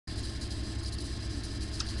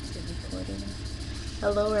recording.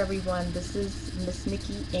 Hello everyone, this is Miss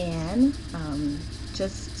Nikki Ann.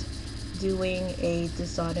 Just doing a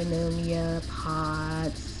dysautonomia,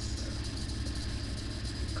 POTS,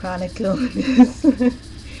 chronic illness,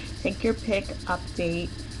 take your pick update.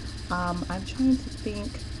 I'm trying to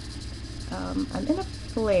think, I'm in a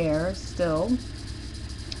flare still,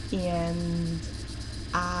 and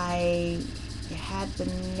I had the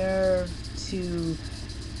nerve to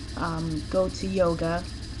go to yoga,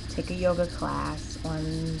 take a yoga class on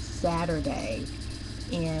Saturday,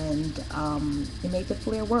 and it made the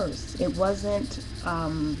flare worse. It wasn't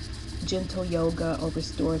gentle yoga or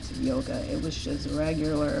restorative yoga, it was just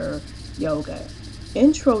regular yoga.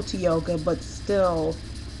 Intro to yoga, but still,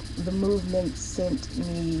 the movement sent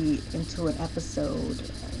me into an episode.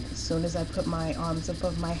 As soon as I put my arms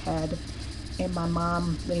above my head, and my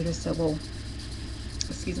mom later said, well,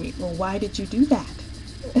 why did you do that?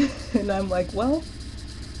 And I'm like, well,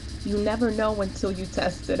 you never know until you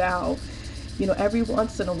test it out. Every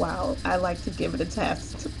once in a while, I like to give it a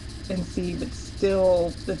test and see if it's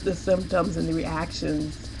still, if the symptoms and the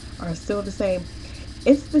reactions are still the same.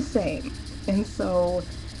 It's the same. And so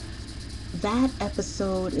that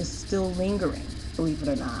episode is still lingering, believe it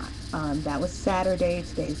or not. That was Saturday,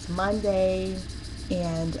 today's Monday,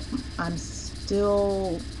 and I'm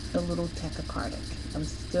still a little tachycardic. I'm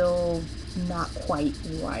still not quite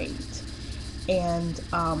right. And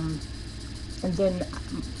then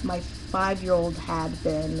my 5-year-old had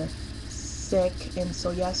been sick, and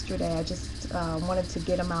so yesterday I just wanted to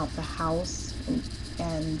get him out the house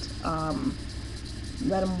and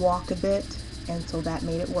let him walk a bit, and so that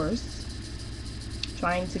made it worse.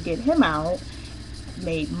 Trying to get him out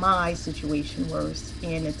made my situation worse,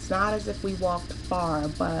 and it's not as if we walked far,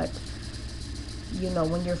 but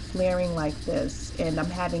when you're flaring like this, and I'm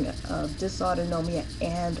having a dysautonomia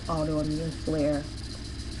and autoimmune flare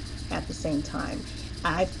at the same time,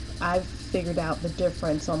 I've figured out the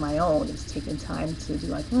difference on my own. It's taken time to be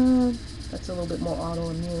like, that's a little bit more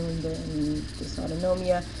autoimmune than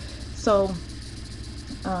dysautonomia. So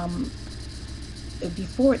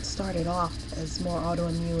before it started off as more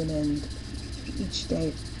autoimmune, and each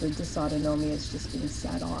day the dysautonomia is just being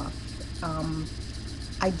set off.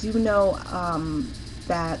 I do know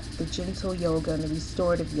that the gentle yoga and the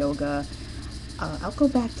restorative yoga, I'll go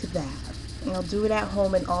back to that. And I'll do it at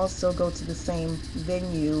home and also go to the same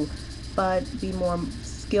venue, but be more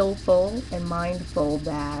skillful and mindful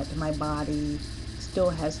that my body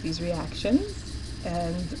still has these reactions.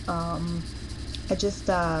 And I just,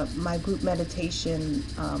 my group meditation,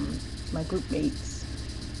 my group mates,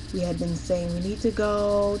 we had been saying we need to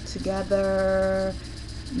go together,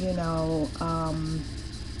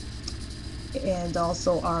 and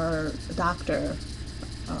also our doctor,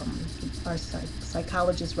 our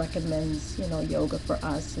psychologist recommends, yoga for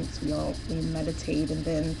us, since we meditate, and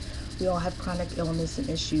then we all have chronic illness and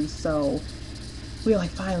issues. So we were like,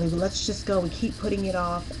 finally, let's just go. We keep putting it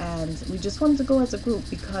off, and we just wanted to go as a group,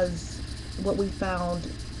 because what we found,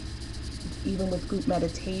 even with group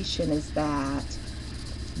meditation, is that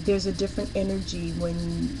there's a different energy when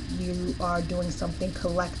you are doing something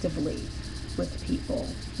collectively with people,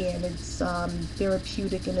 and it's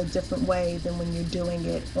therapeutic in a different way than when you're doing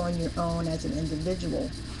it on your own as an individual.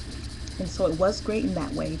 And so it was great in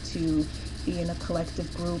that way to be in a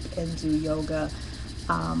collective group and do yoga.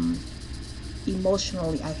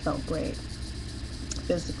 Emotionally, I felt great.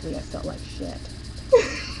 Physically, I felt like shit.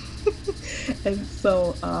 And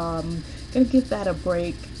so gonna give that a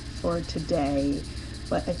break for today,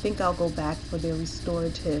 but I think I'll go back for the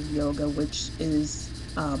restorative yoga, which is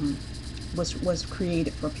was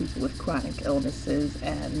created for people with chronic illnesses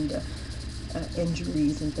and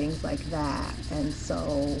injuries and things like that. And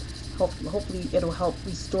so hopefully it'll help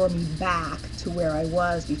restore me back to where I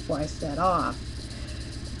was before I set off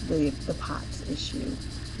the POTS issue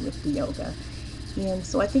with the yoga. And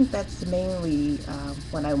so I think that's mainly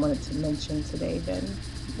what I wanted to mention today then,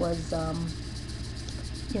 was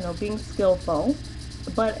being skillful,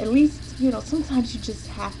 but at least sometimes you just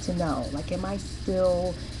have to know, like, am I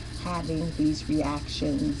still having these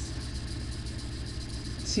reactions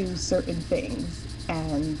to certain things?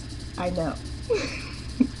 And I know.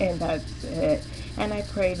 And that's it. And I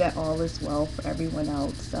pray that all is well for everyone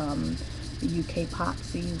else. The UK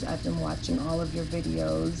Popsies, I've been watching all of your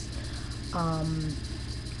videos.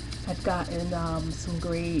 I've gotten some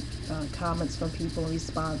great comments from people,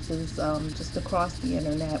 responses just across the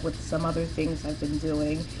internet with some other things I've been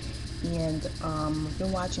doing. And I've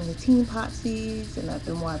been watching the Teen Potsies, and I've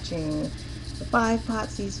been watching the 5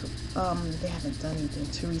 Potsies. They haven't done anything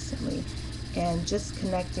too recently. And just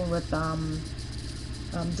connecting with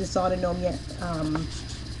dysautonomia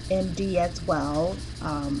MD as well.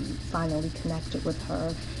 Finally connected with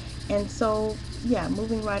her. And so, yeah,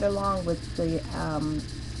 moving right along with the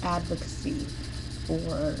advocacy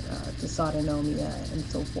for dysautonomia and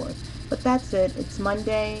so forth. But that's it. It's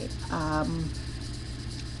Monday.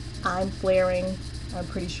 I'm flaring. I'm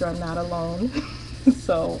pretty sure I'm not alone.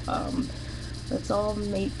 So let's all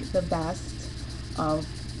make the best of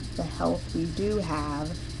the health we do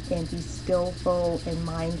have and be skillful and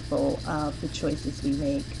mindful of the choices we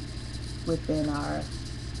make within our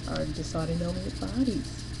dysautonomic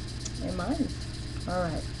bodies and minds. All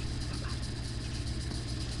right.